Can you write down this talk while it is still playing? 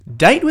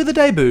Date with a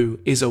Debut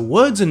is a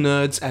Words and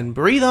Nerds and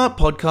Breathe Art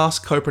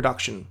podcast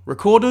co-production,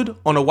 recorded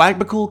on a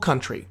Wagbical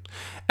country.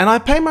 And I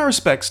pay my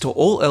respects to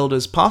all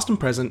elders past and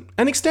present,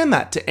 and extend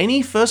that to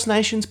any First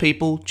Nations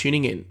people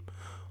tuning in.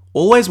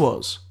 Always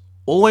was,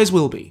 always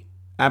will be,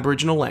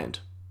 Aboriginal land.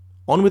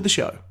 On with the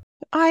show.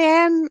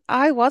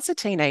 I was a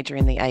teenager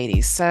in the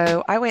 80s,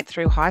 so I went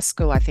through high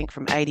school, I think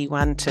from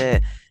 81 to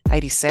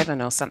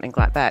 87 or something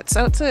like that.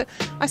 So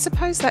I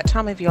suppose that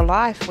time of your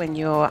life when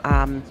you're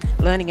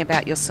learning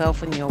about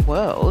yourself and your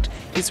world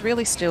is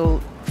really still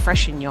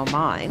fresh in your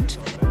mind.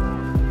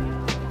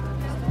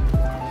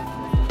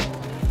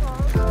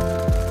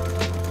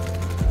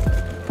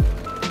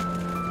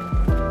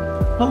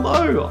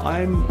 Hello,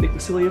 I'm Nick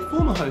Wasiliev,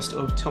 former host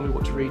of Tell Me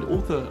What to Read,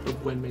 author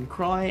of When Men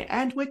Cry,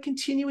 and we're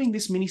continuing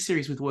this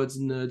mini-series with Words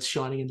and Nerds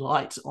shining a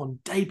light on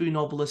debut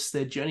novelists,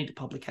 their journey to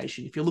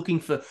publication. If you're looking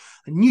for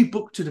a new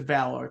book to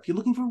devour, if you're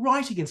looking for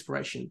writing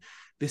inspiration,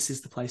 this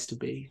is the place to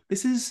be.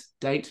 This is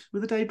Date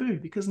with a Debut,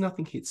 because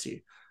nothing hits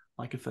you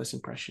like a first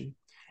impression.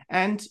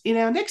 And in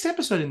our next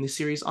episode in this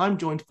series, I'm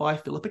joined by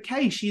Phillippa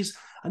Kaye. She's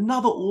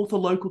another author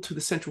local to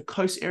the Central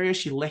Coast area.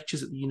 She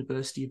lectures at the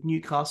University of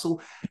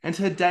Newcastle, and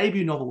her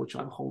debut novel, which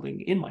I'm holding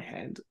in my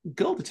hand,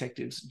 Girl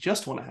Detectives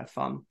Just Want to Have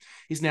Fun,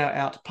 is now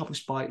out,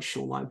 published by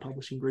Shoreline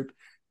Publishing Group.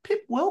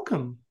 Pip,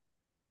 welcome.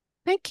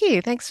 Thank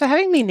you. Thanks for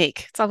having me,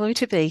 Nick. It's lovely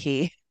to be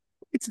here.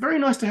 It's very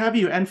nice to have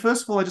you. And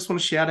first of all, I just want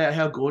to shout out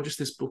how gorgeous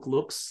this book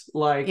looks.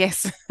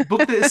 Yes. Book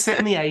that is set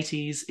in the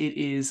 80s. It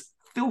is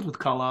filled with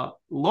colour, a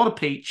lot of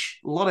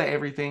peach, a lot of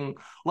everything,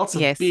 lots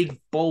of big,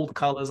 bold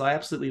colours. I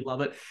absolutely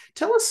love it.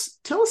 Tell us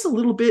a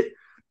little bit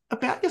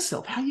about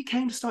yourself, how you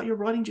came to start your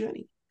writing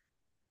journey.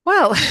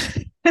 Well,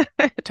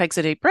 it takes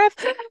a deep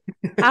breath.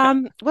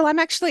 Well, I'm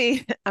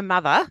actually a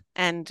mother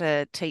and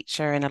a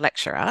teacher and a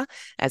lecturer,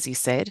 as you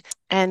said.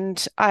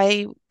 And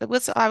I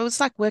was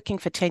like working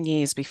for 10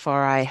 years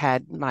before I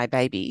had my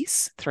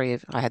babies.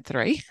 I had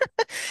three.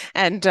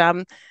 And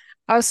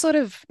I was sort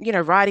of,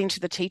 right into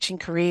the teaching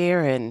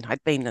career, and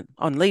I'd been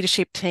on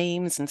leadership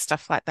teams and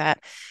stuff like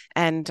that.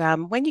 And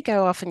when you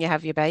go off and you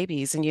have your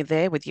babies and you're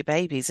there with your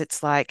babies,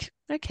 it's like,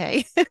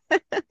 okay, oh,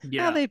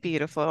 they're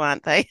beautiful,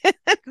 aren't they?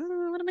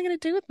 What am I going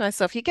to do with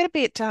myself? You get a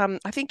bit, I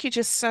think you're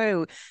just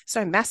so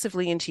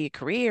massively into your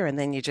career, and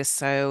then you're just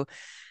so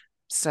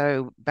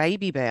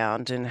baby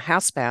bound and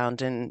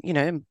housebound and,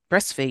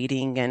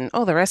 breastfeeding and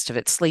all the rest of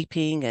it,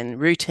 sleeping and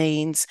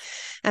routines.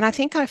 And I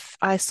think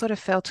I sort of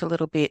felt a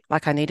little bit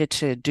like I needed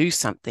to do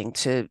something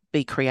to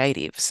be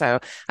creative.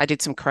 So I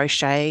did some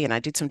crochet and I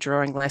did some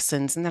drawing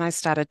lessons, and then I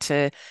started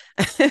to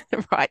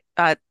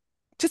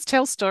just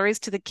tell stories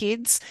to the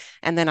kids,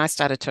 and then I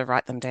started to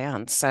write them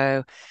down.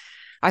 So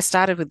I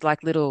started with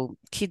like little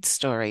kids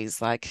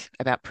stories, like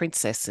about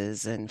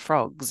princesses and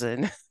frogs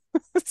and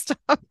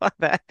stuff like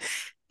that.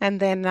 And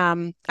then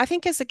I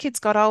think as the kids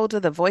got older,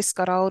 the voice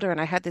got older,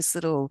 and I had this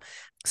little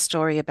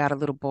story about a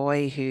little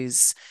boy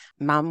whose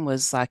mum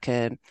was like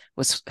he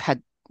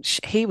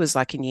was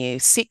like in year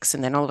 6,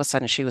 and then all of a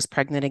sudden she was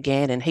pregnant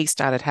again, and he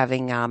started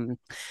having like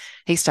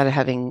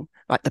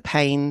the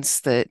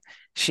pains that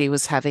she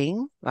was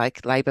having,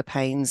 like labor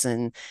pains,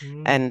 and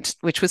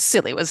which was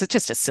silly. It was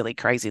just a silly,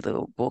 crazy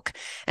little book.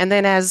 And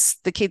then as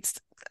the kids,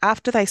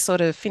 after they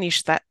sort of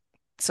finished that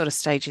sort of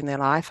stage in their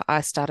life, I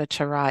started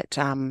to write.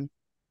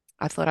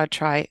 I thought I'd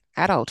try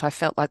adult. I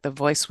felt like the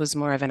voice was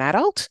more of an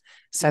adult.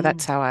 So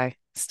that's how I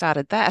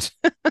started that.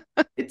 I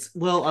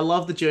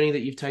love the journey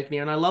that you've taken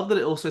here. And I love that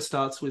it also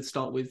start with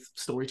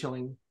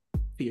storytelling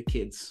for your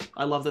kids.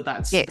 I love that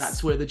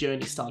that's where the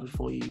journey started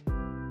for you.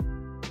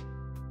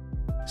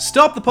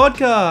 Stop the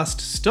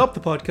podcast. Stop the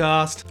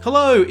podcast.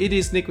 Hello, it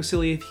is Nick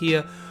Wasiliev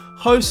here,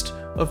 host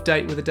of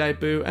Date with a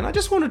Debut, and I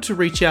just wanted to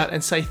reach out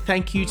and say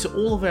thank you to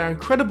all of our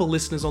incredible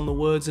listeners on the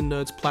Words and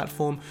Nerds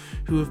platform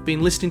who have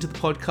been listening to the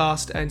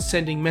podcast and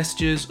sending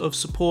messages of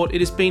support.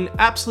 It has been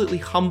absolutely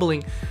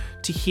humbling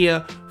to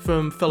hear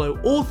from fellow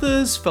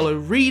authors, fellow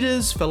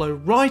readers, fellow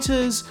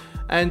writers,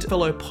 and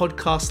fellow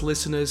podcast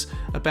listeners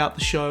about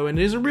the show, and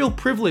it is a real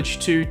privilege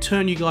to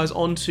turn you guys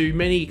on to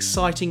many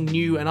exciting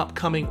new and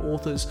upcoming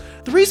authors.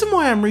 The reason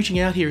why I'm reaching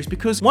out here is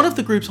because one of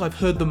the groups I've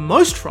heard the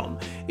most from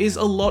is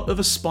a lot of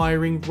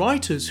aspiring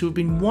writers who have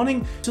been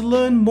wanting to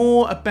learn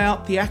more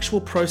about the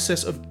actual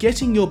process of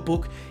getting your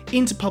book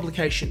into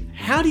publication.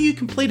 How do you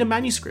complete a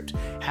manuscript?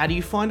 How do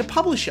you find a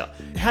publisher?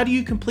 How do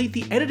you complete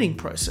the editing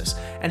process?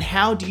 And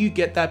how do you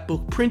get that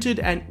book printed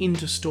and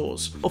into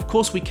stores? Of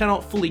course, we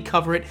cannot fully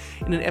cover it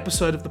in an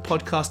episode of the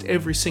podcast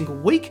every single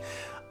week,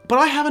 but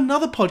I have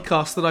another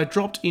podcast that I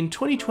dropped in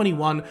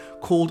 2021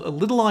 called A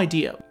Little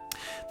Idea.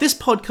 This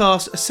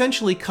podcast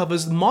essentially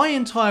covers my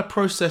entire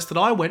process that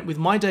I went with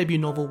my debut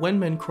novel, When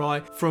Men Cry,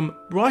 from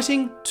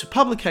writing to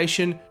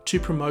publication to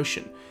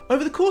promotion.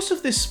 Over the course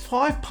of this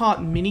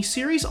 5-part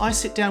mini-series, I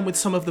sit down with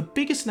some of the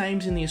biggest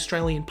names in the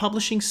Australian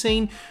publishing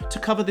scene to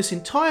cover this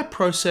entire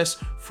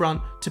process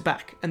front to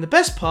back. And the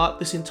best part,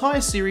 this entire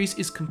series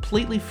is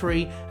completely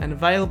free and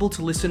available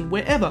to listen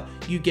wherever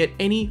you get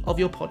any of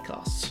your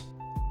podcasts.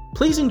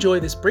 Please enjoy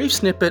this brief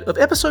snippet of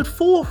episode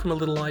 4 from A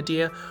Little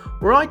Idea,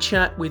 where I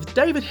chat with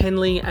David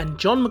Henley and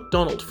John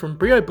McDonald from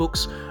Brio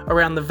Books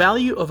around the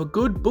value of a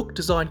good book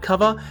design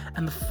cover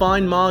and the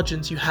fine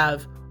margins you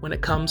have when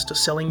it comes to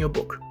selling your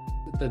book.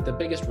 The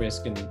biggest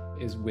risk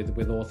is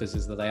with authors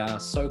is that they are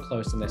so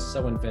close and they're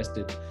so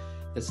invested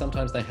that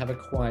sometimes they have a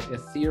quite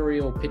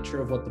ethereal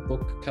picture of what the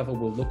book cover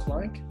will look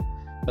like,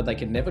 but they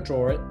can never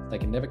draw it, they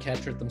can never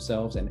capture it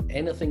themselves, and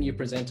anything you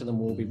present to them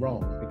will be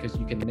wrong because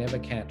you can never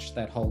catch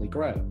that holy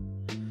grail.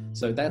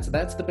 So that's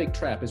the big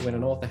trap, is when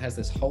an author has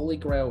this holy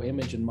grail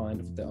image in mind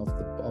of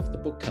the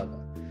book cover.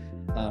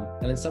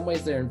 And in some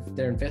ways they're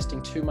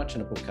investing too much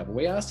in a book cover.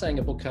 We are saying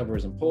a book cover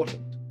is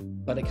important,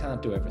 but it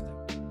can't do everything.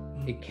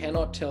 It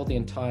cannot tell the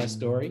entire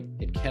story.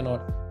 It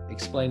cannot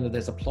explain that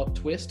there's a plot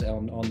twist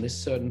on this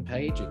certain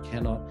page. It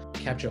cannot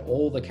capture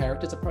all the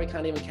characters. It probably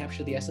can't even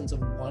capture the essence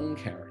of one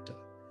character.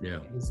 Yeah.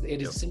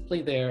 It is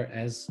simply there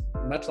as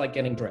much like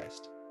getting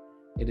dressed.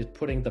 It is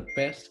putting the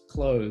best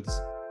clothes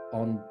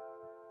on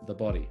the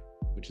body,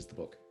 which is the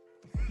book.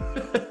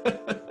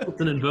 It's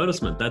an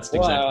advertisement. That's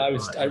exactly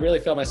right. I really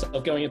felt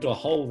myself going into a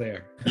hole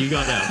there. You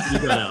got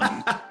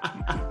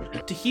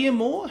out. To hear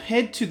more,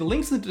 head to the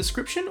links in the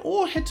description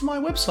or head to my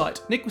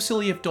website,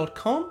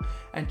 nickwasiliev.com,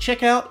 and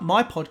check out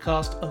my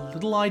podcast, A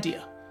Little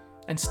Idea,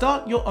 and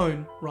start your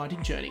own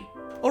writing journey.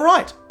 All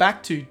right,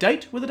 back to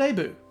Date with a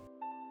Debut.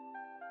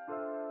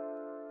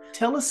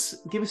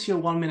 Give us your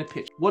 1 minute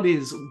pitch. What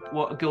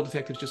Girl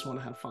Detectives Just Want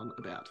to Have Fun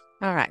about?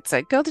 All right.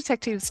 So Girl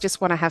Detectives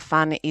Just Want to Have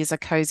Fun is a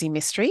cozy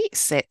mystery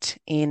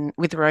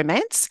with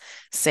romance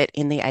set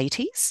in the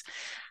 80s.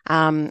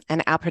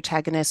 And our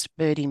protagonist,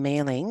 Birdie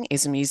Mealing,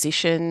 is a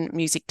musician,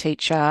 music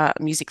teacher,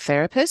 music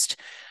therapist,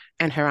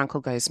 and her uncle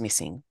goes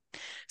missing.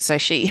 So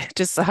she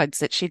decides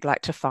that she'd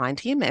like to find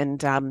him,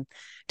 and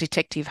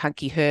Detective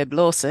Hunky Herb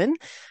Lawson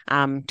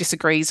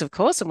disagrees, of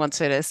course, and wants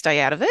her to stay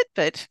out of it.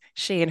 But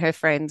she and her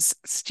friends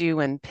Stu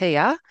and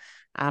Pia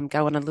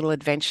go on a little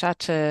adventure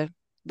to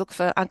look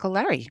for Uncle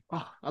Larry.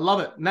 Oh, I love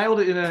it. Nailed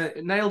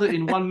it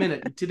in 1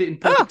 minute. Did it in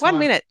perfect time. 1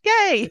 minute.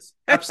 Yay. Yes,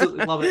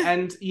 absolutely love it.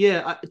 And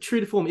yeah,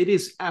 true to form, it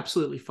is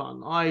absolutely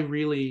fun. I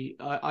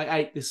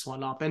ate this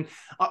one up. And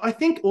I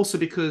think also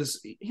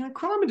because,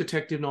 crime and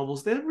detective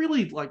novels, they're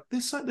really they're in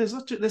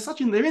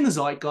the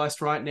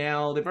zeitgeist right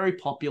now. They're very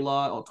popular.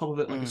 On top of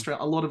it,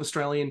 a lot of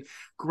Australian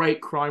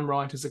great crime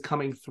writers are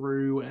coming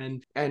through,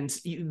 and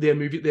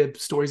their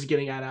stories are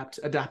getting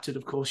adapted.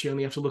 Of course, you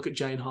only have to look at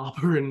Jane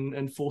Harper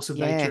and Force of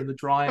Nature and The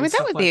Dry. I mean,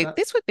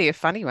 this would be a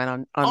funny one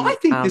on I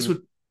think this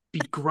would be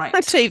great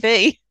on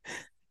TV.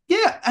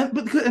 Yeah,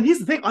 and here's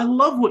the thing: I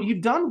love what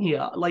you've done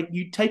here. Like,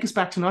 you take us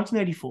back to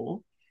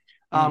 1984.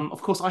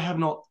 Of course, I have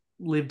not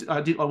lived. I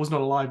was not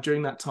alive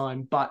during that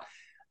time, but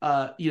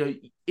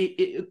the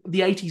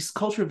 80s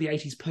culture of the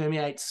 80s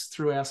permeates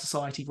through our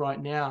society right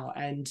now,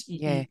 and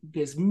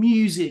there's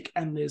music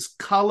and there's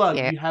color.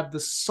 You have the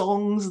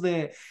songs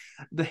there,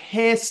 the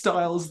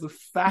hairstyles, the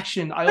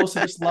fashion. I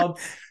also just love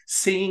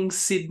seeing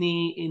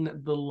Sydney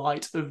in the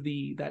light of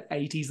that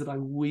 80s that I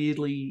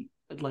weirdly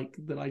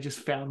that I just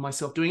found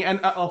myself doing.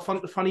 And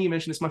funny you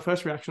mentioned this. My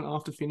first reaction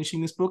after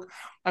finishing this book,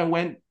 I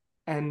went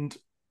and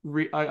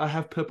I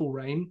have Purple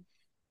Rain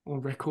on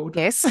record.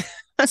 Yes,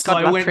 so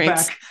I went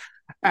back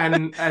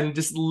and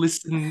just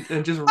listened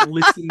to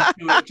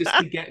it just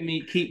to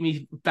keep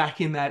me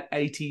back in that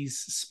 80s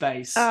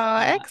space. Oh,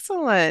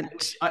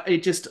 excellent! I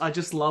just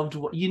loved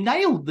what you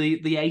nailed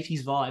the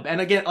 80s vibe. And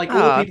again, all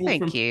the people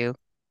thank you.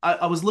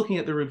 I was looking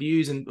at the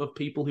reviews of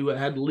people who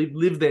had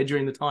lived there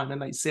during the time,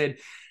 and they said,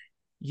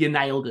 you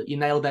nailed it. You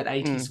nailed that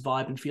 80s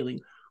vibe and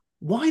feeling.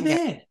 Why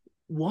there? Yep.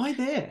 Why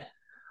there?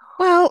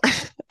 Well,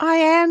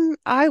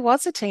 I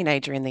was a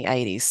teenager in the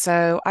 80s.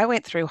 So I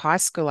went through high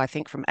school, I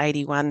think, from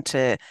 81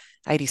 to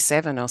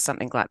 87 or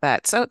something like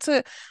that. So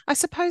I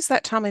suppose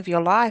that time of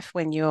your life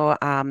when you're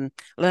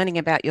learning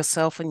about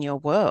yourself and your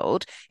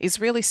world is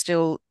really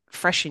still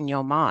fresh in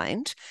your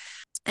mind.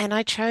 And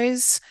I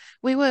chose,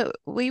 we were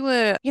in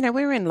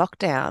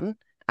lockdown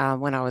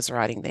when I was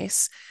writing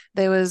this.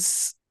 There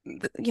was,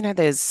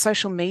 there's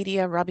social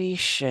media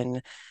rubbish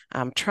and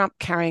Trump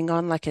carrying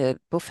on like a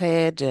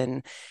buffhead.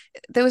 And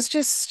there was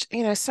just,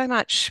 so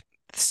much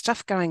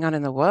stuff going on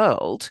in the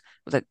world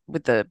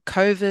with the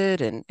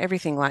COVID and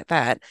everything like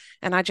that.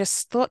 And I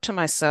just thought to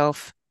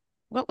myself,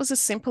 what was a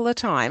simpler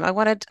time? I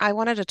wanted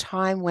a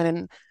time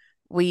when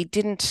we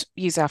didn't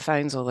use our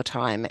phones all the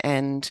time,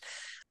 and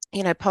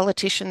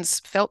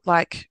politicians felt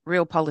like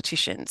real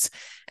politicians,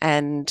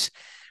 and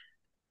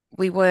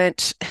we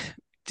weren't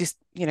just,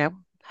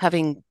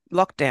 having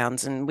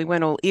lockdowns, and we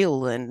weren't all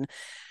ill. And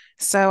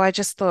so I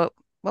just thought,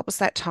 what was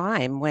that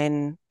time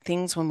when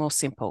things were more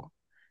simple?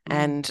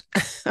 And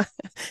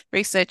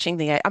researching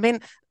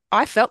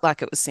I felt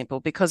like it was simple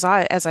because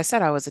as I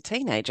said, I was a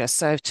teenager.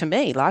 So to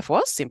me, life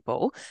was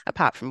simple,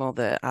 apart from all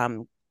the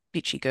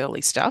bitchy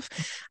girly stuff.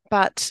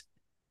 But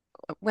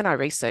when I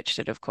researched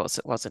it, of course,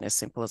 it wasn't as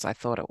simple as I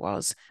thought it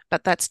was.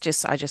 But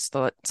I just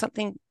thought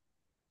something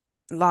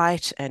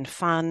light and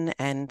fun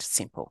and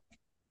simple.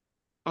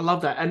 I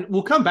love that. And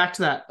we'll come back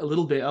to that a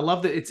little bit. I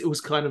love that it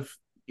was kind of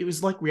it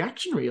was like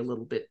reactionary a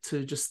little bit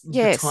to just the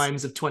Yes.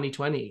 times of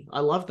 2020. I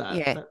love that.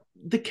 Yeah.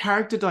 The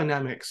character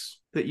dynamics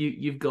that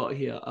you've got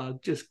here are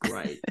just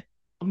great.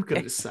 I'm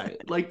gonna just say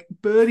it. Like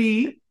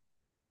Birdie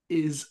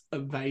is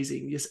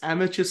amazing. This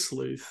amateur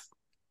sleuth,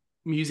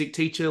 music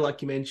teacher,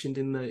 like you mentioned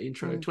in the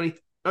intro, 20,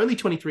 only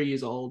 23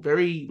 years old,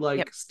 very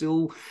like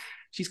still,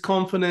 she's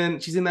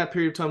confident. She's in that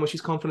period of time where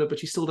she's confident, but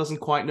she still doesn't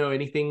quite know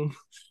anything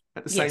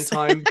at the same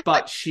time.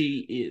 But she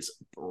is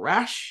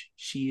brash.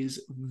 She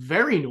is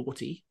very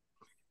naughty.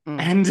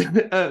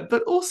 And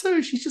but also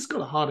she's just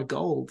got a heart of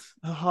gold.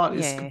 Her heart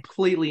is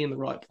completely in the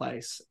right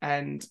place.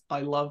 And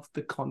I love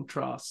the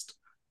contrast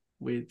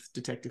with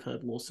Detective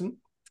Herb Lawson,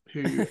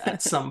 who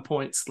at some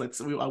points,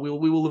 we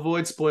will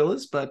avoid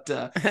spoilers, but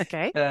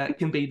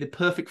can be the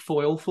perfect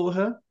foil for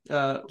her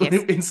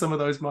in some of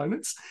those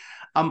moments.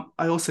 I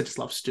also just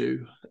love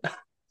Stu.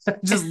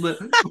 Just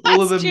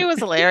all of them. Stu was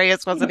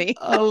hilarious, wasn't he?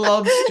 I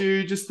love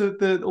Stu. Just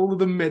the all of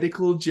the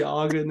medical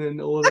jargon and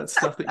all of that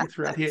stuff that you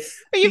threw out here.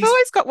 But you've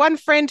always got one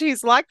friend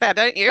who's like that,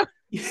 don't you?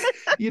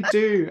 You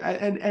do,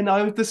 and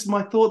this is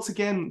my thoughts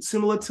again,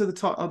 similar to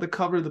the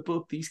cover of the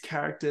book. These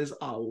characters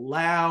are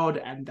loud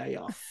and they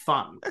are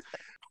fun.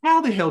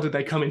 How the hell did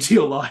they come into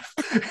your life?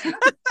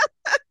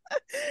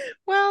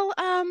 Well,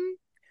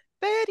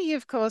 Birdie,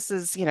 of course,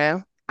 is,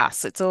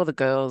 us. It's all the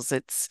girls.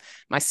 It's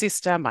my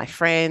sister, my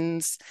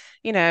friends.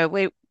 We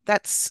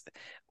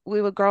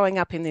were growing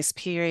up in this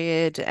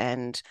period,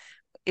 and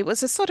it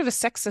was a sort of a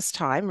sexist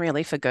time,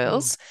 really, for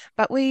girls.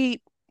 But we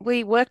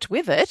worked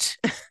with it,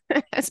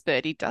 as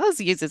Birdie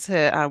does, uses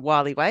her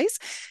wily ways,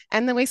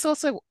 and then we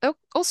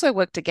also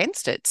worked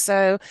against it.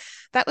 So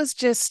that was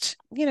just,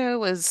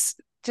 was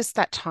just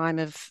that time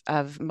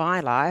of my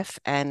life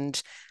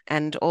and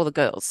all the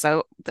girls.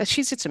 So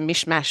she's just a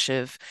mishmash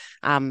of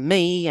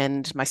me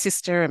and my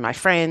sister and my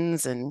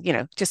friends and,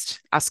 just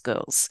us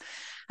girls.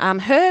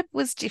 Herb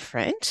was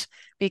different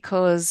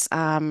because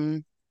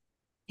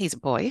he's a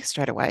boy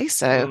straight away.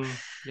 So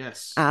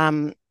yes.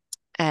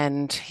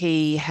 And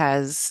he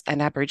has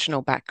an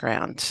Aboriginal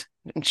background.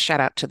 And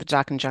shout out to the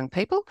Darkinjung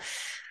people.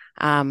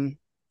 And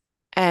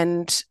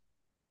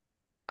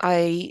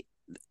I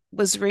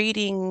was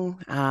reading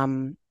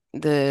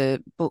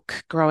the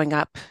book Growing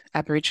Up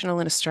Aboriginal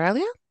in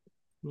Australia.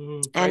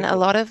 And a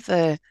lot of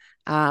the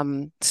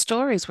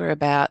stories were of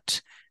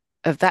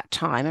that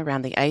time,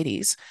 around the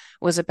 80s,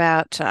 was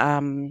about,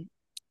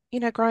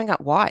 growing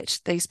up white.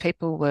 These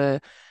people were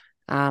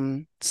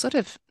sort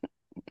of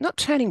not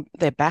turning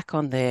their back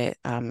on their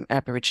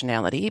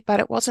Aboriginality, but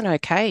it wasn't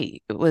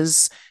okay. It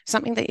was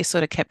something that you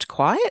sort of kept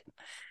quiet.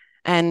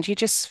 And you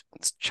just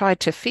tried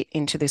to fit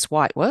into this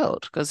white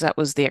world because that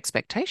was the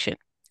expectation.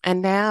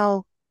 And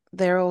now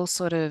they're all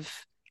sort of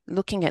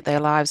looking at their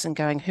lives and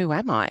going, who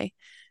am I?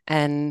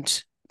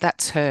 And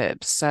that's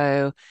Herb.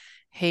 So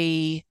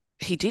he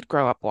did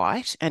grow up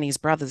white, and his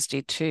brothers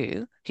did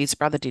too. His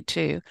brother did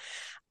too.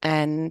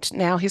 And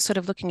now he's sort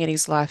of looking at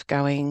his life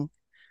going,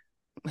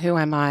 who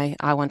am I?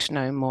 I want to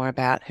know more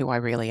about who I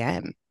really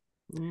am.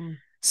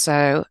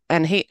 So,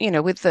 and he,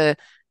 with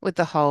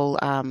the whole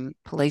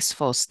police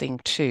force thing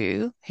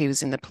too, he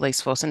was in the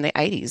police force in the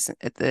 80s.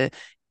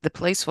 The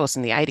police force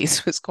in the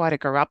 80s was quite a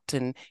corrupt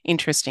and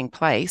interesting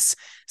place.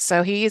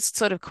 So he is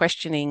sort of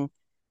questioning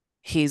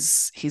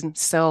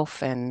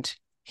himself and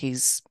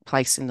his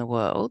place in the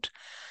world.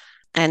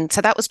 And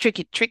so that was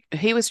tricky.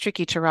 He was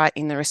tricky to write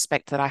in the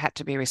respect that I had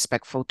to be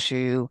respectful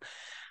to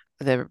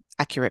the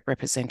accurate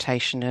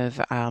representation of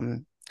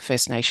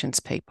First Nations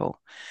people.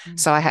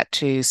 So I had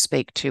to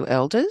speak to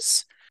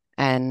elders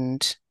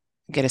and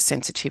get a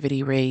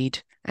sensitivity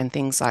read and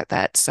things like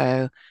that.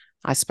 So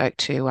I spoke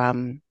to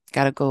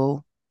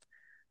Gadigal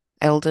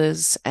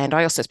elders, and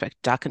I also spoke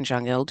to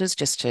Darkinjung elders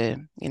just to,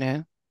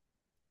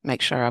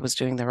 make sure I was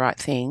doing the right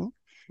thing.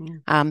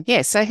 So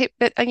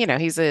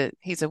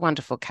he's a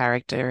wonderful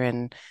character,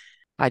 and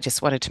I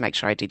just wanted to make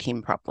sure I did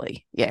him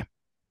properly. Yeah.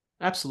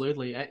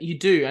 Absolutely, you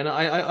do, and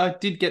I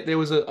did get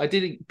I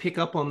did pick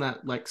up on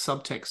that like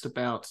subtext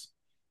about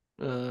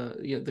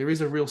there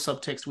is a real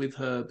subtext with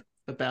Herb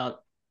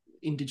about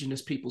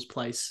Indigenous people's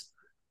place,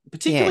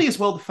 particularly as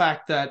well the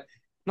fact that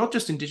not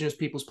just Indigenous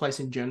people's place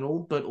in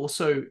general, but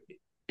also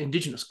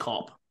Indigenous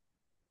cop.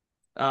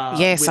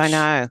 Yes, I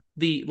know.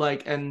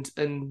 And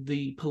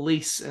the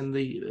police and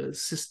the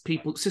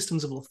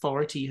systems of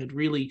authority had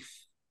really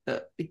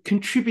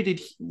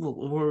contributed,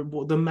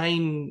 or the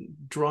main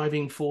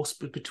driving force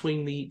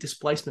between the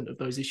displacement of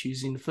those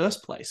issues in the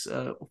first place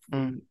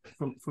from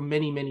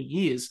many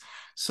years.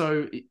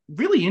 So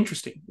really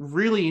interesting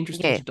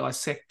to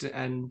dissect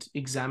and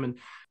examine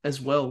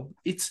as well.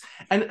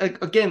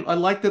 Again, I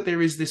like that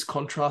there is this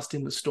contrast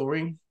in the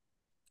story.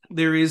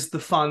 There is the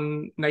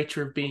fun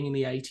nature of being in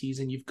the 80s,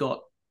 and you've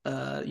got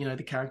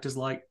the characters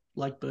like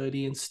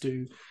Birdie and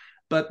Stu,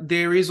 but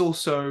there is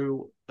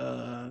also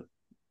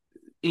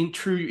in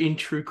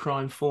true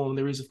crime form,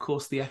 there is of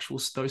course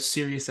those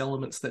serious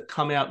elements that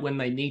come out when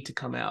they need to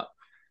come out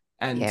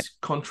and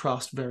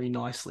contrast very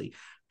nicely.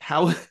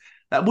 How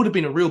that would have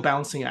been a real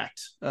balancing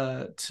act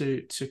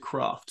to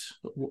craft.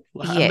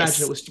 I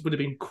imagine Yes. would have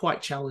been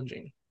quite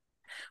challenging.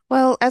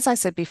 Well, as I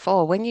said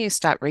before, when you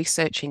start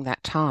researching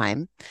that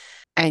time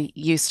and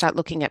you start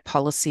looking at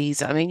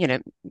policies, I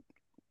mean,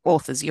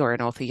 authors, you're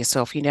an author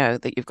yourself, you know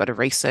that you've got to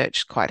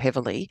research quite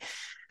heavily.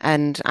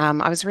 And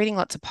I was reading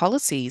lots of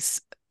policies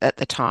at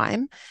the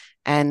time,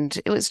 and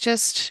it was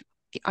just,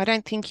 I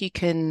don't think you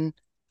can.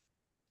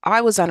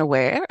 I was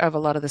unaware of a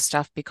lot of the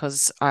stuff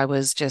because I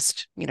was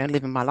just,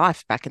 living my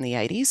life back in the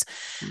 80s.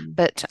 Mm.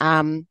 But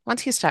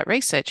once you start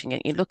researching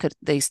it, you look at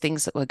these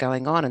things that were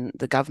going on and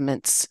the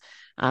government's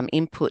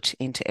input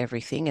into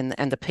everything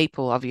and the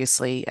people,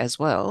 obviously, as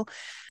well.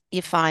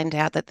 You find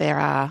out that there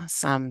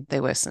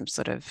were some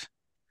sort of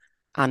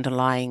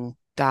underlying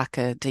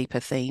darker,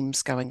 deeper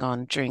themes going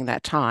on during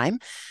that time.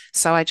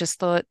 So I just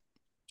thought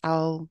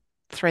I'll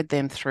thread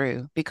them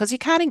through because you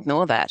can't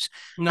ignore that.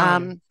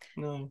 No,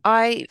 no.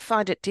 I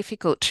find it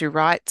difficult to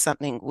write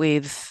something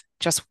with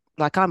just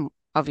like I'm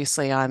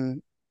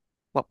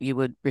what you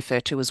would refer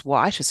to as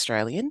white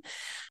Australian,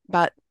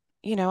 but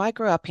I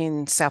grew up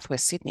in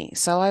southwest Sydney,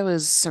 so I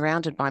was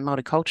surrounded by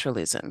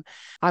multiculturalism.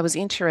 I was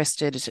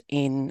interested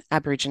in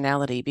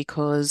Aboriginality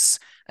because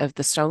of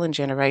the stolen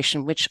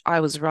generation, which I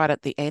was right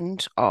at the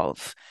end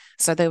of.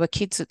 So there were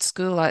kids at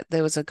school.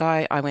 There was a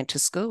guy I went to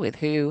school with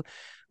who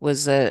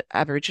was an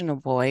Aboriginal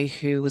boy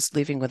who was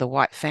living with a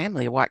white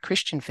family, a white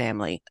Christian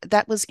family.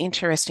 That was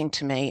interesting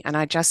to me, and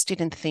I just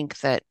didn't think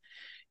that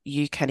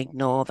you can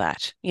ignore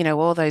that.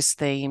 All those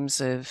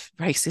themes of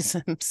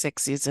racism,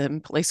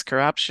 sexism, police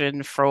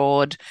corruption,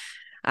 fraud,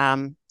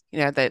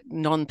 that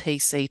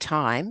non-PC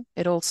time,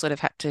 it all sort of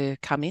had to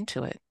come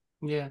into it.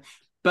 Yeah.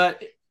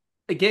 But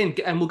again,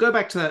 and we'll go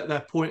back to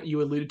that point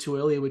you alluded to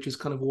earlier, which is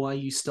kind of why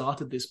you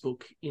started this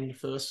book in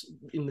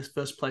this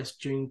first place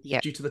due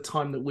to the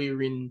time that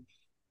we're in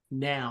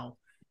now.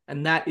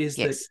 And that is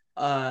yes.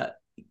 that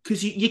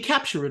because you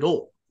capture it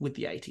all with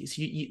the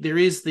 80s. There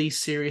is these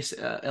serious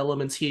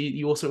elements here.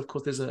 You also, of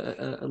course, there's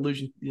a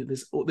allusion.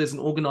 There's an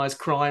organized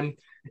crime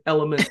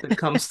element that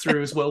comes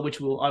through as well,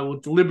 which I will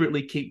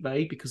deliberately keep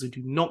vague because I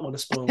do not want to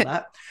spoil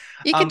that.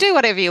 You can do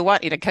whatever you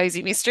want in a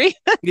cozy mystery.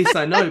 Yes,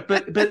 I know,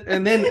 but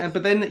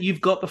then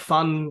you've got the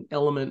fun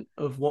element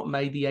of what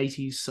made the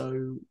 80s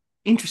so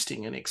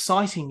interesting and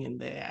exciting in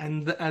there,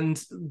 and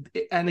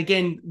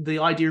again the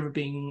idea of it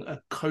being a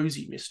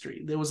cozy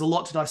mystery. There was a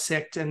lot to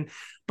dissect,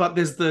 but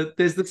there's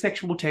the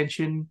sexual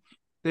tension,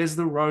 there's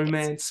the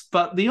romance,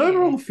 but the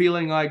overall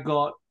feeling I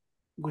got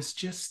was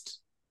just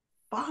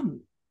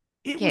fun.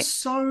 It was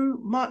so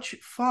much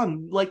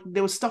fun. Like,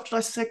 there was stuff to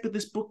dissect, but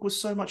this book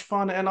was so much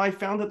fun, and I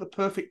found it the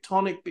perfect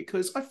tonic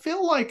because I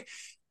feel like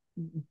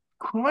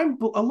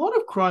a lot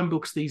of crime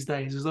books these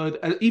days, as though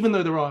even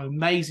though there are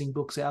amazing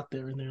books out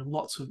there and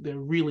they're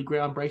really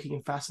groundbreaking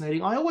and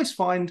fascinating, I always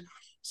find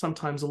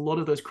sometimes a lot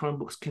of those crime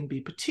books can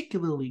be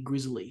particularly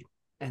grisly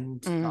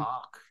and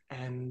dark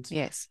and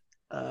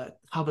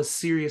cover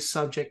serious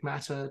subject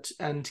matter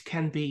and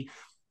can be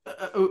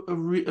a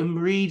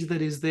read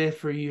that is there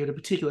for you at a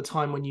particular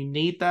time when you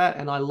need that.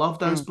 And I love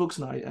those books,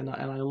 and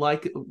I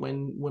like it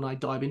when I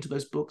dive into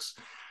those books.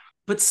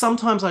 But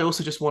sometimes I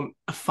also just want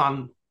a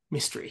fun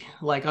mystery.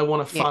 Like, I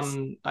want a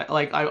fun,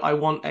 I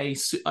want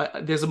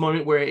there's a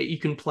moment where you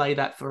can play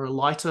that for a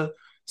lighter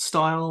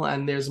style,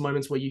 and there's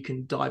moments where you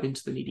can dive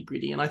into the nitty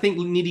gritty. And I think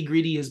nitty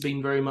gritty has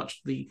been very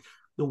much the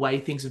way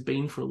things have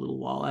been for a little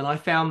while. And I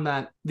found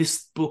that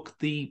this book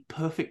the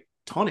perfect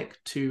tonic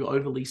to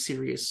overly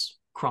serious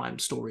crime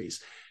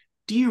stories.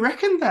 Do you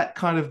reckon that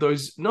kind of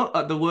those,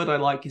 not the word I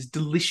like is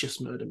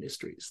delicious murder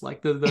mysteries,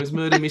 like those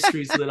murder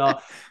mysteries that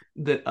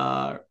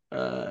are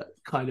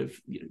kind of,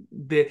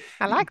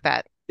 I like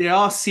that. They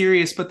are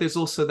serious, but there's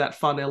also that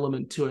fun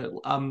element to it.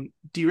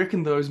 Do you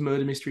reckon those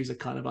murder mysteries are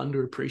kind of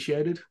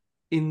underappreciated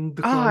in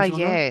the crime genre?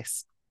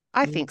 Yes,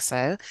 I think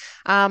so.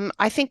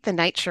 I think the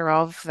nature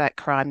of that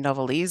crime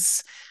novel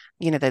is,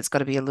 there's got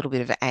to be a little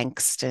bit of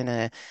angst and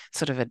a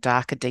sort of a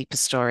darker, deeper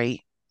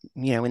story,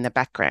 in the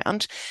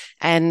background.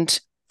 And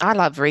I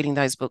love reading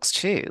those books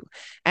too.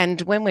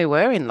 And when we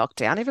were in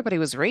lockdown, everybody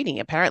was reading.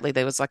 Apparently,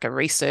 there was like a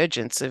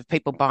resurgence of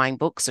people buying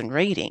books and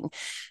reading.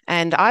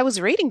 And I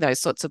was reading those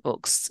sorts of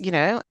books,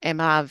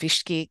 M.R.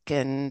 Vishkik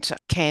and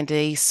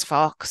Candice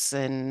Fox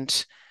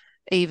and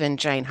even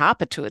Jane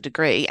Harper to a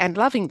degree, and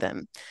loving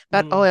them.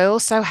 But I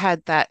also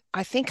had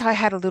I think I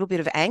had a little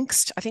bit of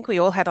angst. I think we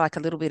all had like a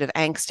little bit of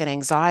angst and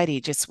anxiety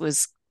just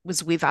was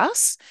with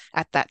us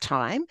at that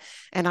time.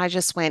 And I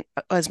just went,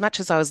 as much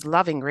as I was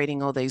loving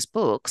reading all these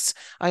books,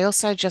 I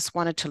also just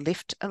wanted to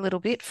lift a little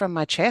bit from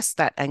my chest,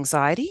 that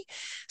anxiety.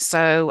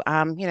 So,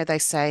 they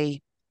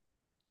say,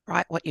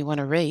 write what you want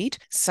to read.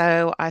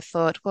 So I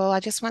thought, well, I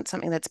just want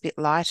something that's a bit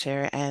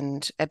lighter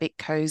and a bit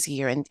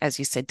cozier and, as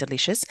you said,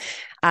 delicious.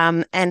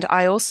 And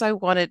I also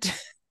wanted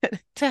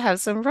to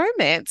have some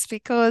romance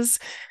because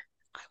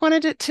I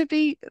wanted it to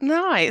be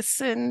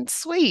nice and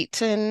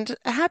sweet and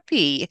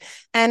happy.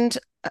 And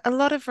a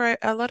lot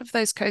of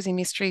those cozy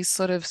mysteries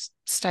sort of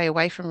stay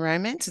away from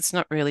romance. It's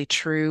not really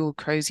true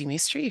cozy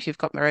mystery if you've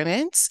got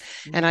romance.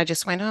 And I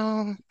just went,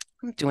 oh,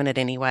 I'm doing it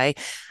anyway.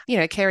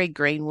 Kerry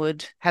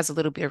Greenwood has a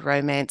little bit of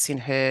romance in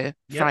her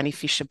Phryne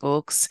Fisher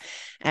books.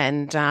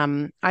 And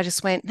I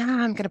just went,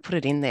 I'm going to put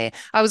it in there.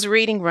 I was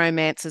reading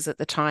romances at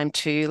the time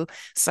too.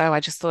 So I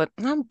just thought,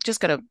 I'm just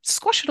going to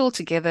squash it all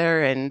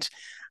together and,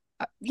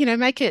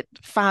 make it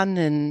fun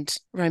and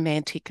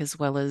romantic as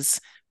well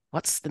as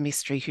what's the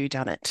mystery,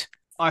 whodunit.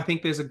 I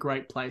think there's a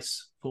great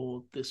place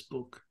for this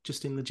book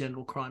just in the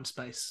general crime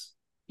space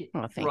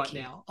Thank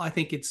you. now. I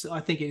think it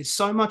is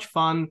so much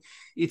fun.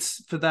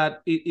 It's for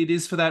that. It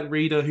is for that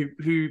reader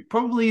who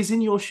probably is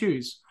in your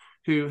shoes,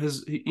 who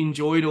has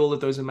enjoyed all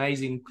of those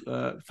amazing,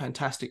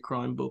 fantastic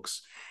crime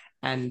books,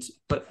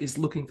 but is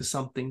looking for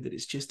something that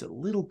is just a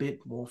little bit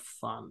more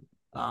fun.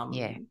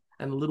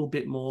 And a little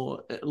bit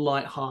more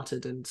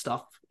lighthearted and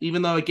stuff.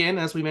 Even though, again,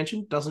 as we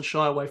mentioned, doesn't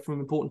shy away from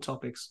important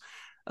topics.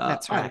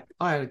 That's right.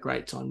 I had a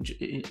great time,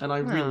 and I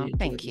really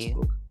enjoyed this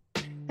book.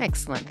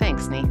 Excellent.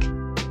 Thanks, Nick.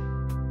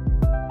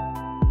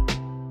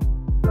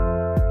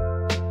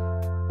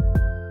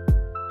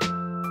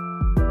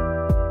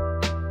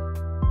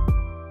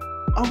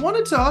 I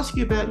wanted to ask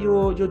you about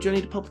your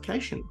journey to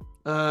publication,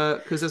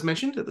 because as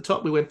mentioned at the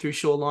top, we went through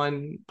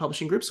Shoreline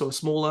Publishing Group, so a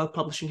smaller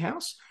publishing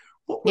house.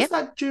 What was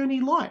that journey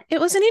like? It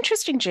was an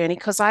interesting journey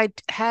because I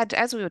had,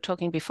 as we were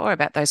talking before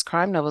about those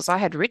crime novels, I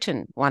had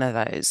written one of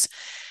those.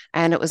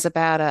 And it was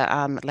about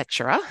a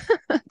lecturer,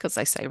 because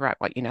they say, write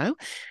what you know.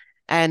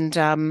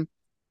 And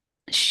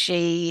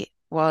she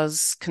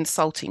was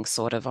consulting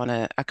sort of on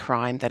a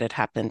crime that had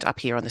happened up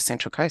here on the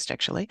Central Coast,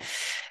 actually.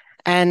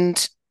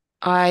 And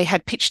I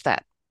had pitched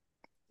that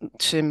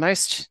to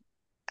most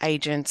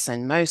agents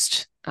and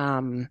most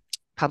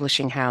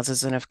publishing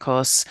houses. And of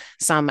course,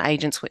 some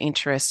agents were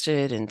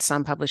interested and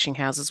some publishing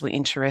houses were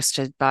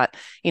interested, but,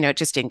 it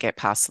just didn't get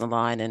past the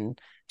line and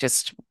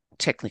just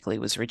technically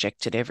was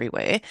rejected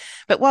everywhere.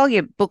 But while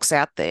your book's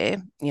out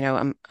there,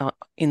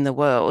 in the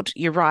world,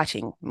 you're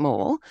writing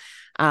more.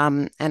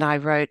 And I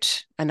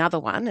wrote another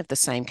one of the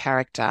same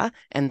character,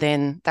 and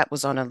then that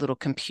was on a little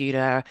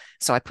computer.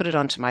 So I put it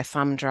onto my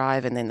thumb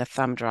drive, and then the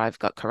thumb drive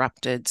got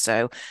corrupted.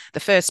 So the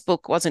first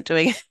book wasn't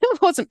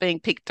being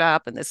picked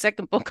up, and the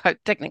second book I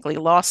technically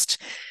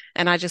lost.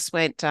 And I just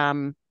went,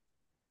 when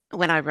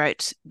I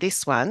wrote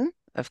this one,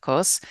 of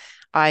course,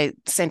 I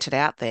sent it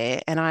out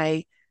there, and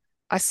I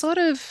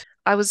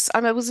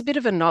was a bit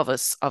of a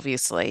novice,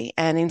 obviously,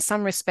 and in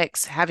some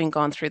respects, having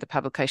gone through the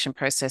publication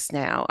process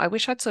now, I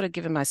wish I'd sort of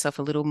given myself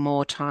a little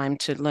more time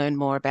to learn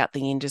more about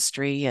the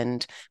industry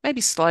and maybe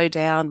slow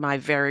down my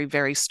very,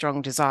 very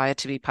strong desire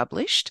to be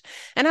published.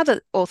 And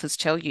other authors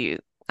tell you,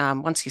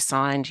 once you're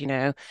signed,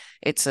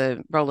 it's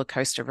a roller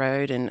coaster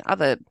road, and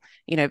other,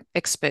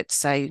 experts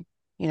say,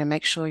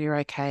 make sure you're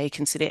okay,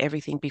 consider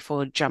everything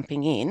before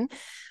jumping in.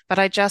 But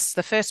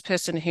the first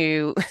person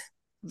who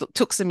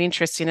took some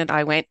interest in it,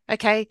 I went,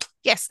 okay,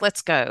 yes,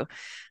 let's go.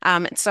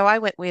 And so I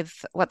went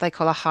with what they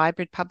call a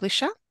hybrid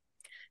publisher.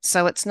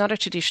 So it's not a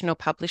traditional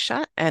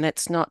publisher and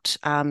it's not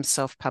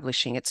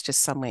self-publishing. It's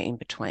just somewhere in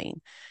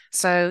between.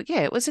 So yeah,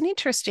 it was an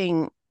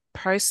interesting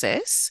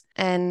process.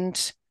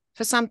 And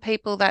for some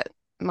people that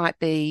might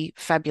be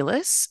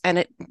fabulous.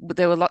 And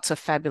there were lots of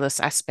fabulous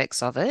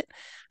aspects of it.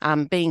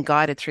 Being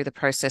guided through the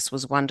process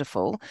was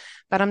wonderful,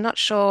 but I'm not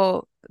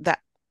sure that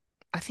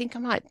I think I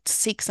might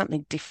seek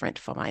something different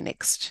for my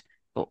next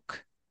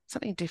book,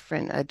 something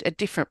different, a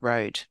different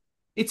road.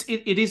 It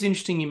is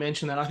interesting you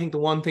mentioned that. I think the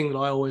one thing that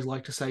I always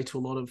like to say to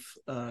a lot of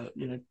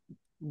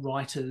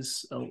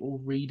writers or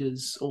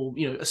readers or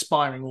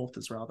aspiring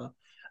authors rather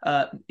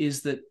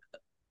is that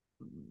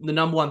the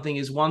number one thing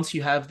is once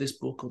you have this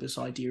book or this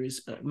idea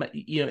is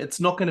it's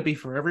not going to be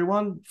for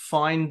everyone.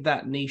 Find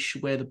that niche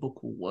where the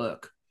book will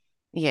work.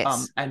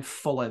 Yes. And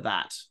follow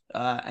that.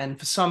 And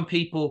for some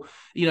people,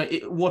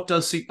 what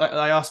does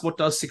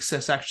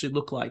success actually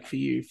look like for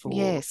you for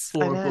a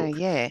book?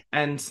 Yeah.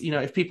 And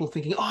if people are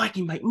thinking, I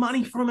can make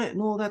money from it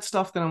and all that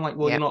stuff, then I'm like,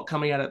 well, You're not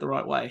coming at it the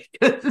right way.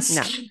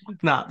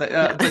 No.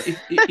 But if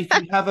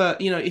you have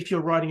if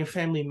you're writing a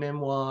family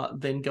memoir,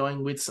 then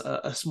going with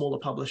a smaller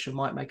publisher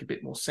might make a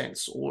bit more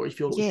sense. Or if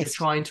you're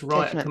trying to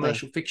write a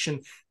commercial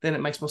fiction, then it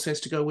makes more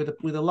sense to go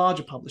with a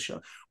larger publisher.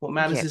 What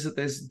matters is that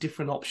there's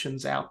different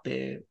options out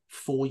there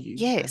for you.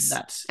 Yes.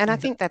 And I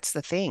think that's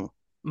the thing.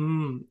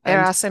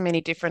 There are so many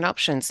different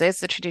options.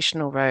 There's the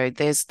traditional road,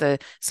 there's the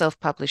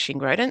self-publishing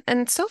road,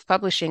 and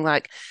self-publishing,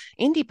 like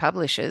indie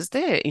publishers,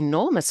 they're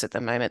enormous at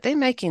the moment. They're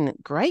making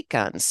great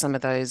guns, some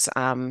of those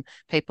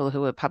people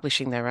who are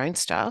publishing their own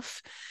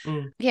stuff.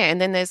 And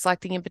then there's like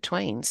the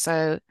in-between.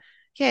 So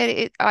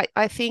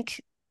I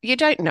think you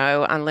don't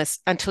know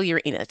until you're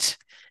in it.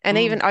 And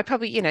even I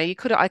probably, I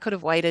could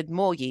have waited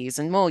more years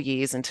and more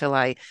years until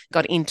I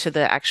got into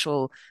the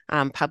actual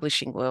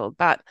publishing world.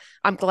 But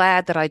I'm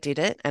glad that I did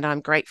it, and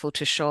I'm grateful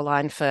to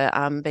Shoreline for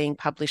being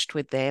published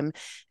with them.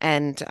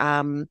 And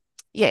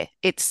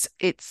it's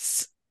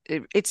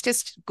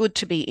just good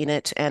to be in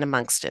it and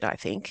amongst it, I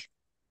think.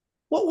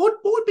 What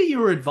would be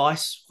your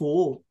advice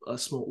for a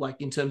small, like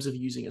in terms of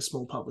using a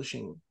small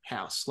publishing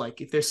house?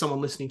 Like if there's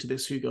someone listening to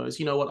this who goes,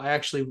 you know what, I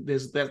actually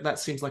that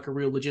seems like a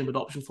real legitimate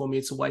option for me.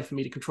 It's a way for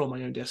me to control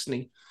my own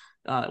destiny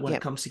when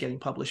it comes to getting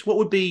published. What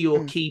would be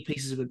your key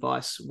pieces of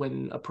advice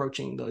when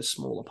approaching those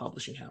smaller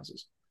publishing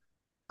houses?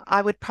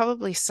 I would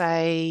probably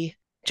say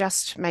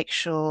just make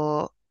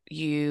sure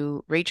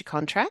you read your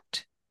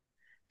contract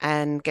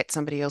and get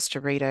somebody else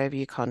to read over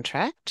your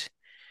contract,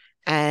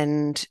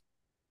 and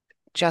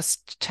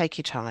just take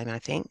your time, I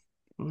think.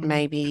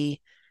 Maybe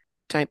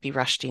don't be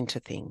rushed into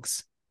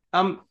things.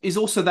 Is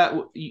also that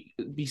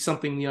be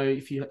something, you know,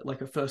 if you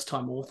like a first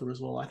time author as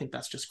well, I think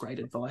that's just great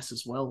advice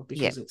as well,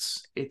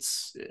 because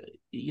it's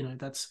you know,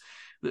 that's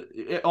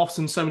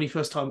often so many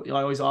first time,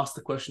 I always ask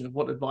the question of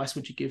what advice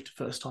would you give to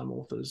first time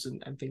authors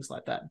and things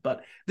like that.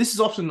 But this is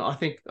often, I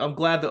think, I'm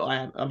glad that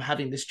I'm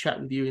having this chat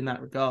with you in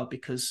that regard,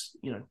 because,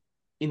 you know,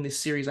 in this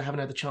series, I haven't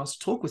had the chance to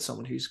talk with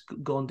someone who's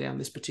gone down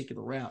this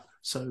particular route.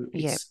 So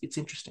it's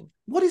interesting.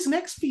 What is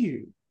next for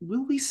you?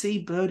 Will we see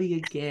Birdie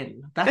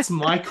again? That's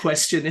my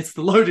question. It's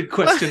the loaded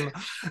question.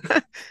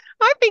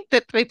 I think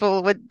that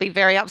people would be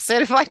very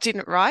upset if I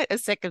didn't write a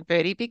second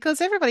Birdie,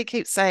 because everybody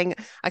keeps saying,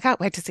 I can't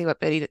wait to see what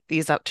Birdie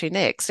is up to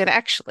next. And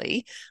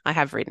actually, I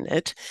have written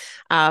it.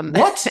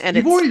 What? And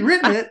You've already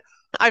written it?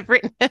 I've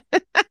written it.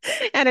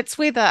 And it's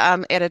with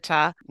a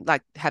editor,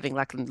 like having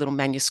like a little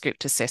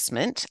manuscript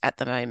assessment at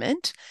the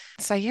moment.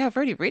 So yeah, I've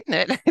already written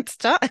it. It's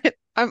done.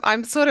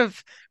 I'm sort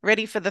of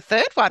ready for the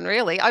third one,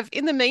 really.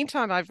 In the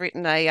meantime, I've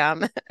written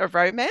a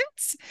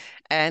romance,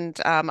 and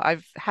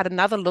I've had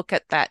another look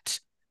at that,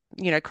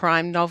 you know,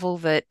 crime novel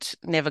that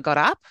never got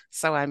up.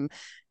 So I'm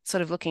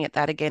sort of looking at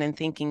that again and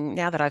thinking,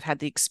 now that I've had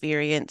the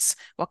experience,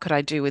 what could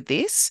I do with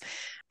this?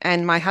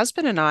 And my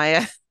husband and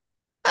I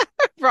are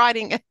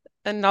writing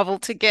a novel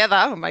together.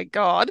 Oh my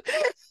God.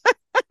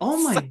 Oh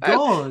my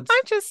God.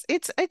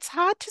 It's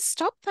hard to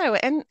stop though.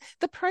 And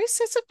the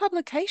process of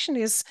publication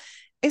is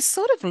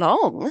sort of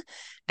long,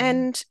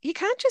 and you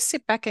can't just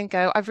sit back and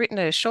go, I've written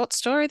a short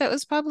story that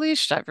was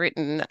published. I've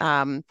written,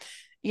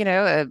 you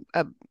know,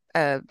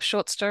 a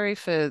short story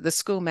for the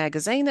school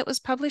magazine that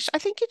was published. I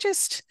think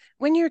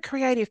when you're a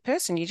creative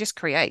person, you just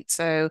create.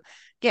 So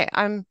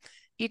yeah,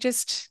 you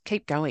just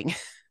keep going.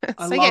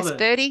 So yes,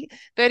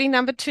 Birdie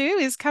number 2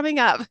 is coming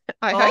up,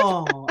 I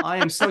hope. Oh, I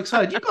am so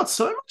excited. You've got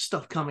so much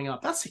stuff coming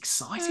up. That's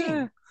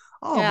exciting.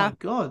 Oh yeah. my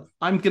God.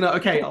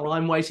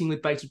 I'm waiting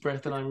with bated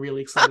breath, and I'm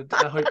really excited.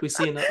 I hope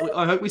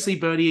we see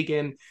Birdie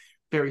again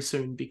very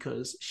soon,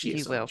 because she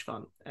is so much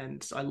fun.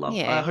 And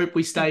I hope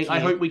we stay. I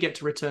hope we get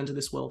to return to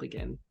this world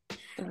again.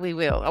 We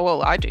will. Oh,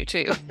 well, I do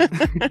too.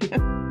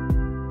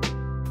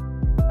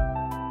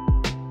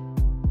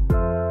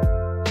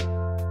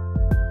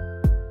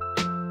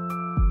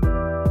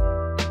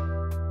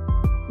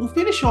 We'll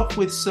finish off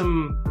with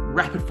some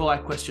rapid fire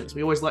questions.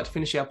 We always like to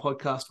finish our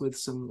podcast with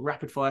some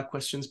rapid fire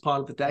questions, part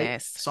of the day.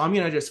 Yes. So I'm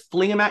going to just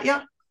fling them at you,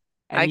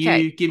 and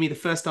you give me the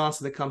first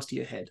answer that comes to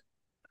your head.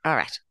 All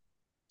right.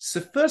 So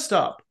first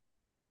up,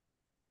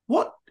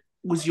 what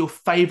was your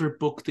favorite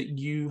book that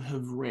you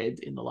have read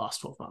in the last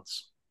 12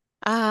 months?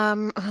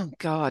 Oh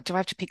God, do I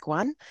have to pick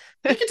one?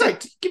 You can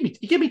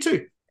give me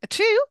 2.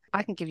 2?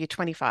 I can give you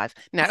 25.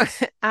 No.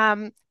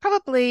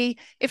 Probably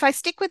if I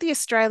stick with the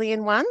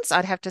Australian ones,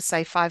 I'd have to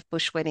say 5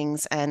 Bush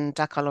Weddings and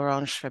Duck à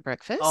l'Orange for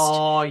breakfast.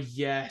 Oh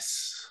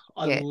yes.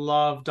 I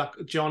love Duck.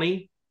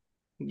 Johnny.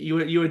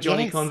 You a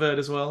Johnny convert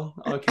as well?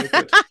 Okay,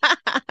 good.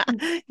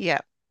 Yeah.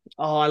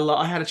 Oh,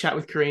 I had a chat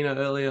with Karina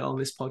earlier on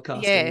this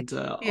podcast, and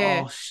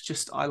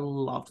I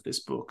loved this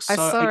book. I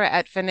saw her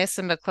at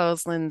Vanessa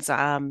McCausland's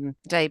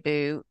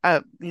debut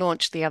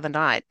launch the other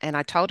night, and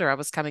I told her I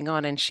was coming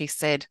on, and she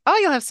said, "Oh,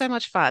 you'll have so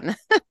much fun."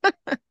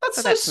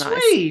 That's so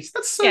sweet. Nice.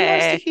 That's so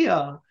nice to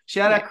hear.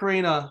 Shout out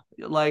Karina.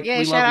 We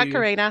shout out you.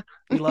 Karina.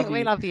 We love you.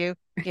 We love you.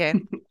 Yeah.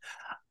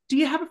 Do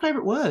you have a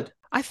favorite word?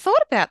 I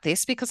thought about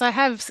this because I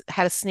have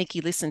had a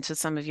sneaky listen to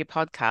some of your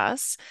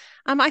podcasts.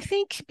 I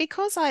think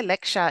because I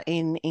lecture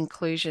in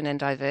inclusion and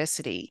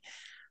diversity,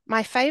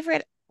 my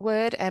favorite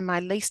word and my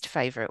least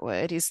favorite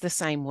word is the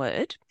same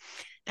word,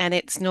 and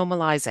it's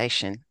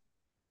normalization.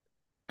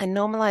 And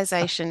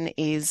normalization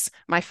is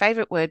my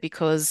favorite word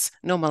because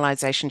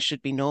normalization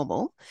should be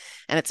normal.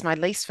 And it's my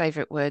least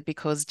favorite word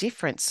because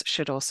difference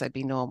should also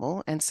be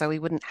normal. And so we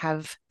wouldn't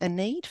have a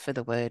need for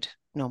the word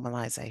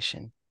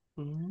normalization.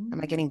 Am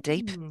I getting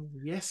deep?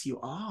 Yes, you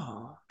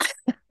are.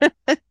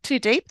 Too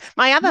deep?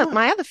 My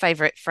other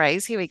favorite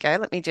phrase, here we go.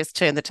 Let me just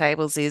turn the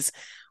tables, is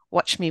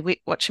watch me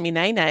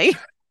nay nay.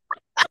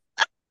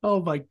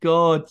 Oh my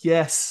God,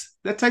 yes.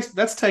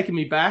 That's taken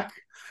me back.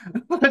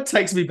 That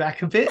takes me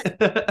back a bit.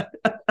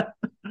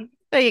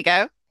 There you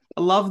go.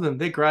 I love them.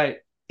 They're great.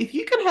 If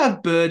you could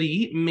have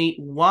Birdie meet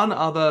one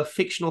other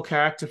fictional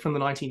character from the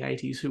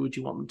 1980s, who would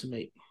you want them to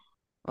meet?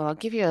 Well, I'll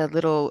give you a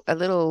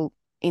little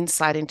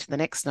insight into the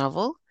next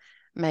novel.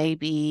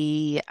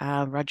 Maybe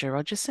Roger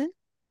Rogerson.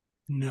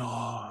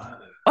 No.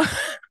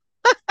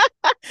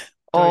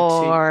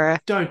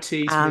 Don't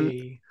tease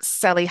me.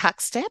 Sally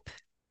Huckstep.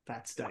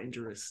 That's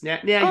dangerous.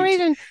 Or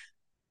even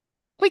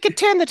We could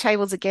turn the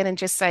tables again and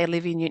just say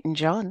Olivia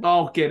Newton-John.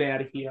 Oh, get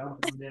out of here.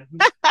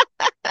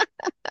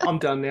 I'm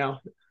done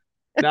now.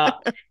 Nah,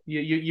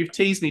 you've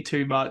teased me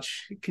too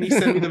much. Can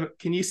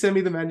you send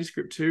me the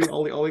manuscript too?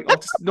 I'll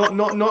just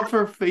not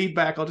for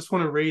feedback. I just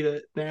want to read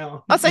it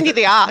now. I'll send you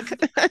the arc.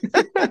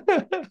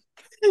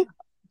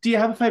 Do you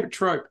have a favorite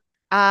trope?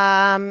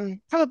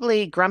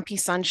 Probably Grumpy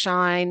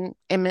Sunshine,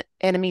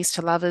 Enemies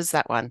to Lovers,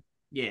 that one.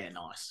 Yeah,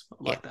 nice. I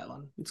like that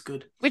one. It's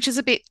good. Which is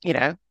a bit,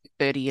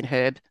 Birdie and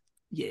Herb.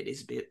 Yeah, it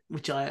is a bit.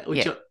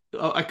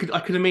 I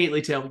could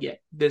immediately tell. Yeah,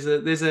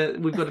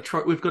 we've got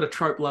a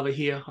trope lover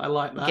here. I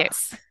like that.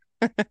 Yes.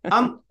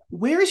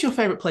 Where is your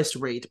favorite place to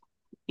read?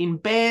 In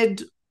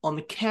bed, on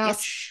the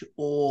couch,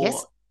 or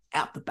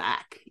out the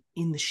back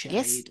in the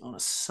shade on a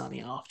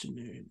sunny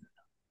afternoon?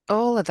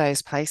 All of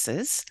those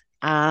places.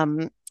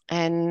 And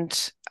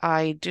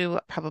I do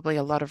probably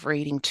a lot of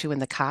reading too in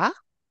the car.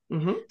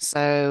 Mm-hmm.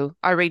 So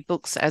I read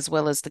books as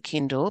well as the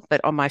Kindle,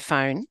 but on my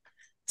phone.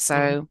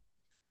 So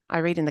I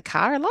read in the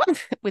car a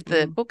lot with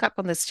the book up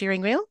on the steering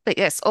wheel. But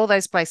yes, all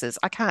those places.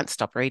 I can't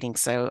stop reading,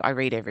 so I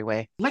read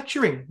everywhere.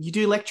 Lecturing. You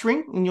do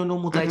lecturing in your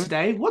normal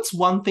day-to-day. What's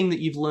one thing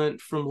that you've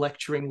learned from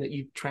lecturing that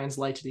you've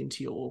translated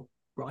into your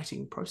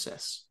writing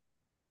process?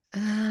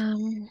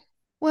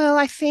 Well,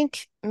 I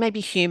think maybe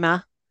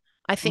humour.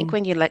 I think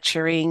when you're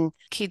lecturing,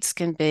 kids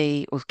can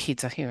be, or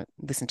kids are here,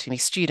 listen to me,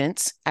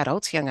 students,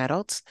 adults, young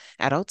adults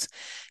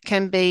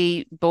can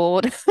be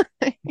bored.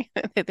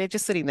 They're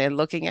just sitting there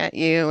looking at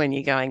you and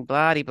you're going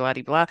blah, blah,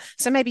 blah.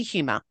 So maybe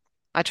humour.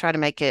 I try to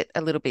make it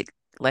a little bit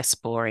less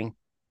boring.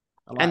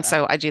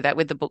 So I do that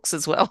with the books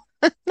as well.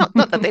 Not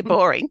that they're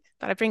boring,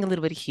 but I bring a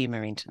little bit of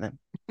humour into them.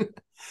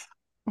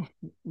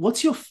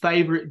 What's your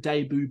favourite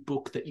debut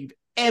book that you've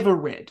ever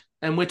read?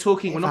 And we're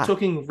not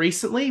talking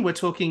recently, we're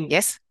talking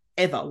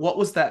ever. What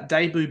was that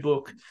debut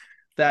book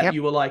that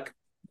you were like,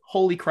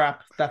 holy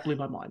crap, that blew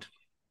my mind?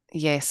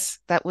 Yes,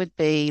 that would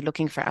be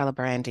Looking for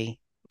Alibrandi.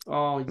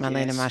 Oh,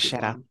 Marlena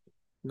Marchetta.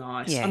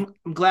 Nice. Yeah.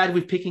 I'm glad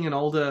we're picking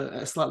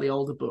a slightly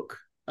older book.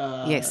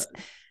 Yes.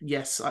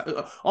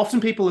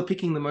 Often people are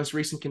picking the most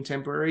recent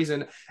contemporaries,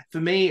 and for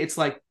me, it's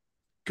like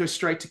go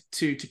straight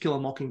to Kill a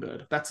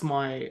Mockingbird. That's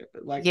my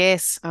like.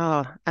 Yes.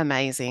 Oh,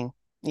 amazing.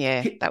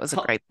 Yeah, that was a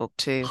great book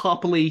too.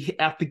 Happily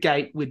out the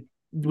gate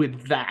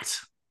with that.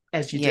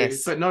 As you do.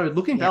 But no,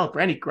 Looking for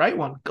Alibrandi, great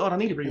one. God, I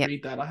need to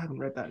reread that. I haven't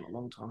read that in a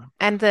long time.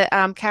 And the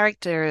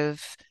character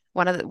of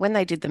when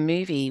they did the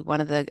movie, one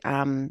of the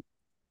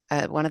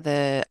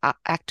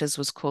actors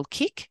was called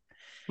Kick.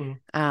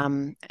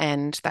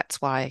 And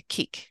that's why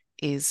Kick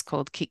is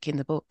called Kick in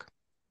the book.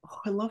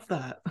 Oh, I love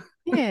that.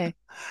 Yeah.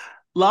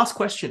 Last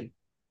question.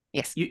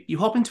 Yes. You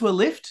hop into a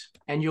lift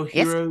and your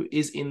hero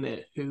is in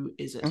there. Who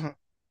is it?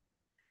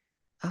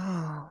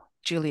 Oh,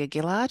 Julia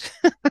Gillard.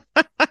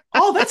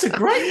 Oh, that's a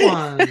great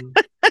one.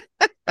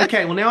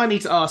 Okay, well now I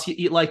need to ask you.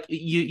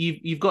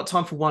 You've got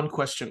time for one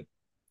question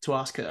to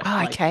ask her.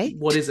 Oh, okay.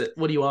 What is it?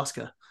 What do you ask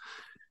her?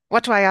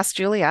 What do I ask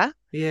Julia?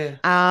 Yeah.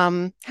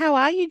 How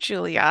are you,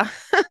 Julia?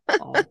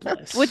 Oh,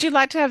 bless. Would you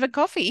like to have a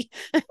coffee?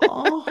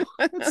 Oh,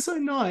 that's so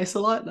nice. I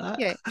like that.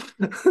 Yeah.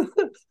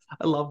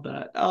 I love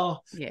that. Oh,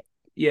 yeah.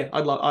 Yeah,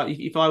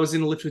 if I was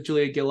in a lift with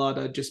Julia Gillard,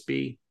 I'd just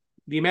be.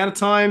 The amount of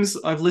times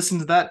I've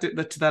listened to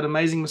that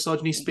amazing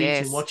misogyny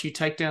speech and watch you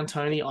take down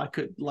Tony, I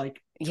could hook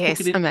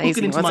it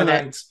into my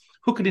veins.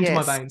 Hook it into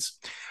my veins.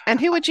 And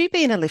who would you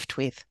be in a lift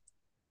with?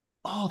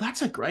 Oh,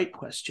 that's a great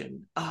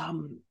question.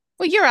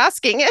 Well, you're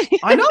asking.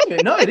 I know.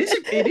 No, it is.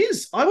 It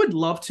is. I would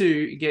love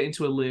to get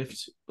into a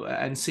lift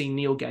and see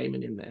Neil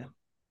Gaiman in there.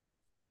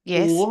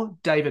 Yes. Or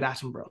David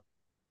Attenborough.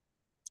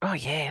 Oh,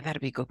 yeah,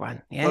 that'd be a good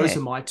one. Yeah. Those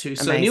are my two.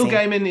 So Neil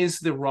Gaiman is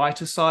the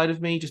writer side of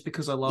me just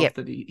because I love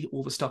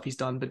all the stuff he's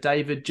done. But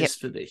David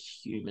just for the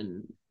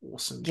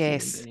awesome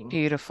human being.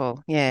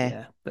 Beautiful.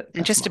 Yeah.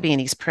 And just to be in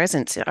his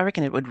presence, I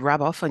reckon it would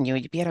rub off on you.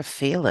 You'd be able to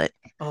feel it.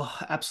 Oh,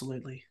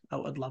 absolutely.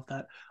 I'd love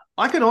that.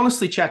 I could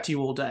honestly chat to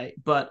you all day,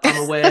 but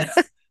I'm aware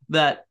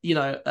that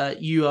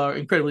you are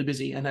incredibly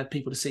busy and have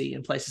people to see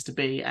and places to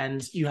be,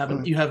 and you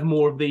have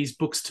more of these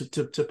books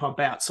to pump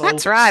out. So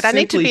that's right. I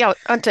need to be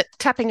on to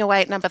tapping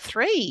away at number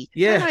 3.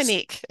 Yes, don't I,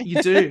 Nick?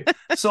 You do.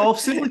 So I'll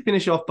simply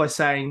finish off by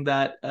saying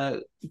that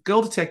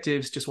Girl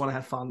Detectives Just Want to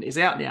Have Fun is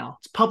out now.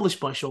 It's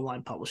published by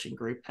Shoreline Publishing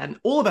Group, and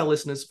all of our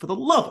listeners, for the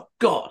love of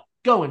God,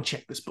 go and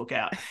check this book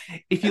out.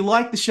 If you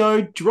like the show,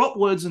 drop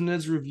Words and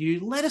Nerds review.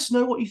 Let us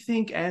know what you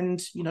think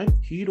and,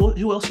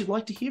 who else you'd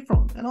like to hear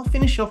from. And I'll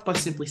finish off by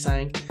simply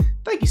saying,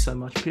 thank you so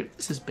much, Pip.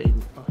 This has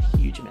been a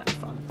huge amount of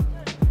fun.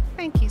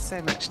 Thank you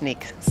so much,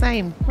 Nick.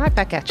 Same. Right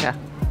back at you.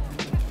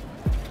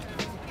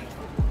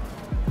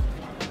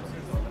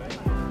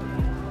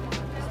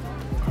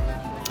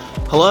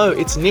 Hello,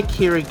 it's Nick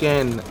here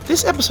again.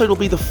 This episode will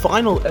be the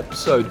final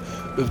episode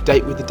of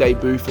Date with the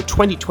Debut for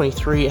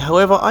 2023.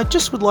 However, I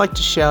just would like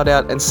to shout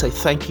out and say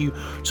thank you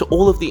to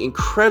all of the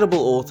incredible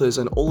authors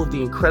and all of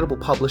the incredible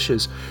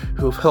publishers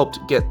who have helped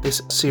get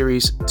this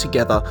series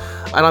together.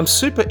 And I'm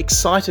super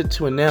excited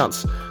to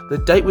announce the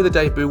Date with a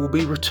Debut will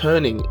be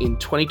returning in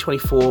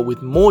 2024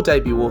 with more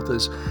debut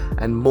authors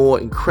and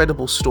more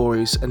incredible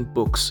stories and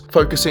books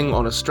focusing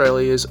on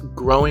Australia's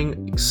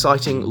growing,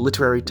 exciting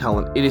literary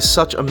talent. It is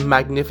such a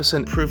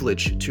magnificent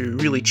privilege to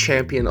really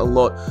champion a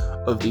lot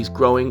of these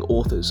growing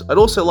authors. I'd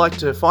also like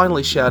to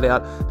finally shout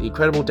out the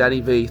incredible Daddy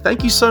V.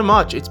 Thank you so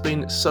much. It's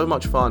been so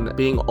much fun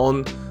being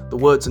on the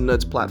Words and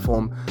Nerds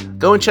platform.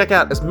 Go and check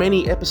out as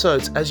many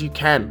episodes as you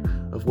can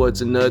of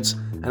Words and Nerds,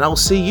 and I will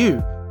see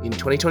you in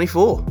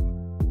 2024.